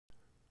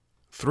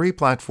3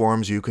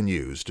 platforms you can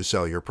use to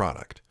sell your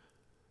product.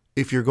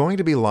 If you're going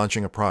to be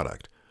launching a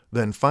product,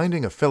 then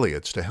finding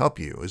affiliates to help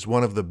you is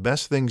one of the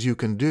best things you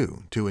can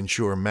do to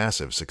ensure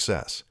massive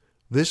success.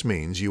 This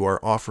means you are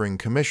offering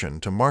commission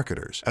to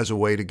marketers as a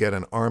way to get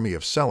an army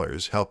of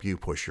sellers help you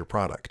push your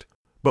product.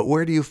 But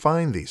where do you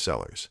find these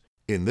sellers?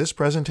 In this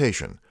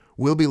presentation,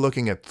 we'll be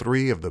looking at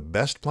 3 of the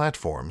best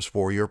platforms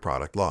for your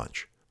product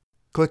launch.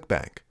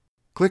 ClickBank.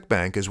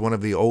 ClickBank is one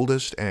of the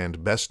oldest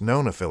and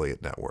best-known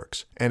affiliate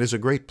networks and is a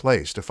great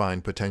place to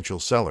find potential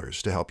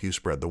sellers to help you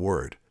spread the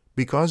word.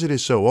 Because it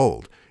is so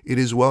old, it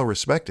is well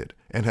respected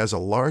and has a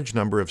large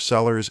number of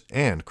sellers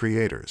and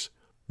creators.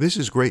 This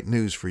is great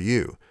news for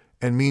you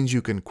and means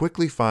you can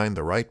quickly find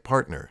the right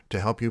partner to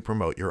help you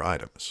promote your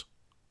items.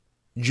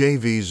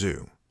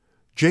 JVZoo.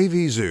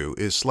 JVZoo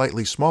is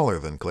slightly smaller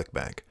than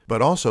ClickBank,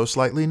 but also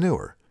slightly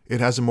newer. It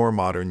has a more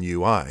modern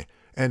UI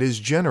and is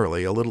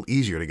generally a little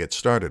easier to get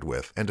started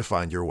with and to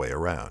find your way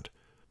around.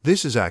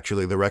 This is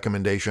actually the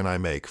recommendation I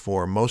make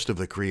for most of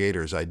the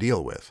creators I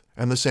deal with,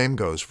 and the same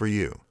goes for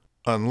you,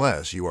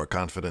 unless you are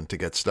confident to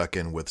get stuck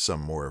in with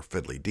some more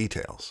fiddly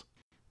details.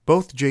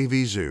 Both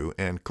JVZoo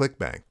and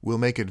ClickBank will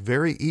make it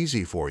very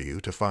easy for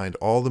you to find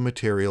all the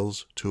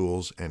materials,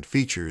 tools, and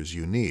features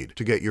you need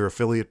to get your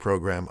affiliate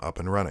program up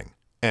and running,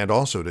 and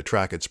also to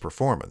track its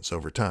performance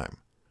over time.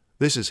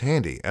 This is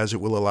handy as it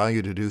will allow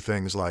you to do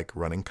things like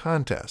running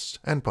contests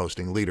and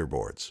posting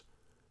leaderboards.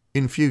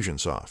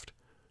 Infusionsoft.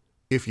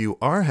 If you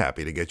are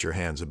happy to get your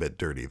hands a bit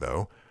dirty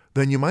though,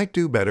 then you might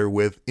do better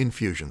with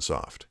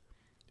Infusionsoft.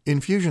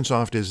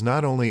 Infusionsoft is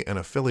not only an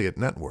affiliate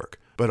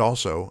network, but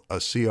also a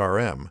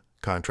CRM,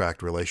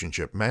 contract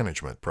relationship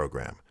management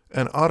program,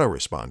 an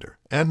autoresponder,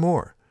 and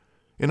more.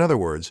 In other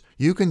words,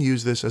 you can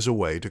use this as a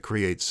way to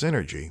create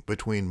synergy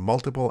between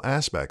multiple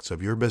aspects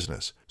of your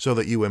business so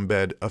that you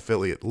embed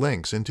affiliate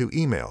links into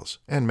emails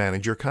and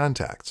manage your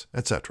contacts,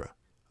 etc.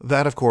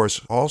 That, of course,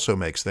 also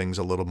makes things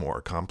a little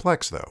more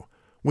complex though,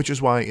 which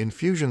is why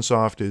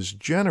Infusionsoft is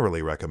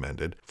generally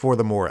recommended for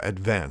the more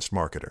advanced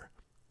marketer.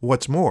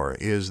 What's more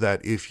is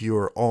that if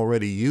you're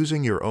already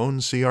using your own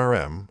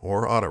CRM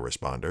or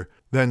autoresponder,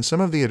 then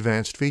some of the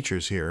advanced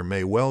features here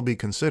may well be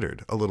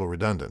considered a little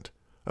redundant.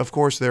 Of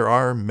course, there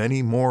are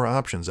many more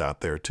options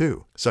out there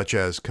too, such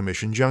as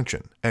Commission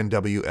Junction and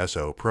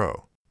WSO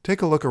Pro.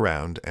 Take a look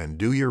around and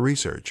do your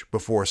research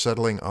before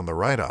settling on the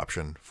right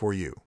option for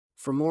you.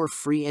 For more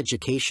free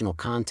educational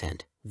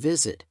content,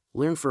 visit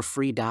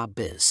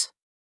learnforfree.biz.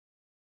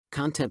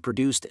 Content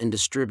produced and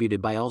distributed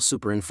by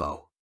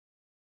AllSuperInfo.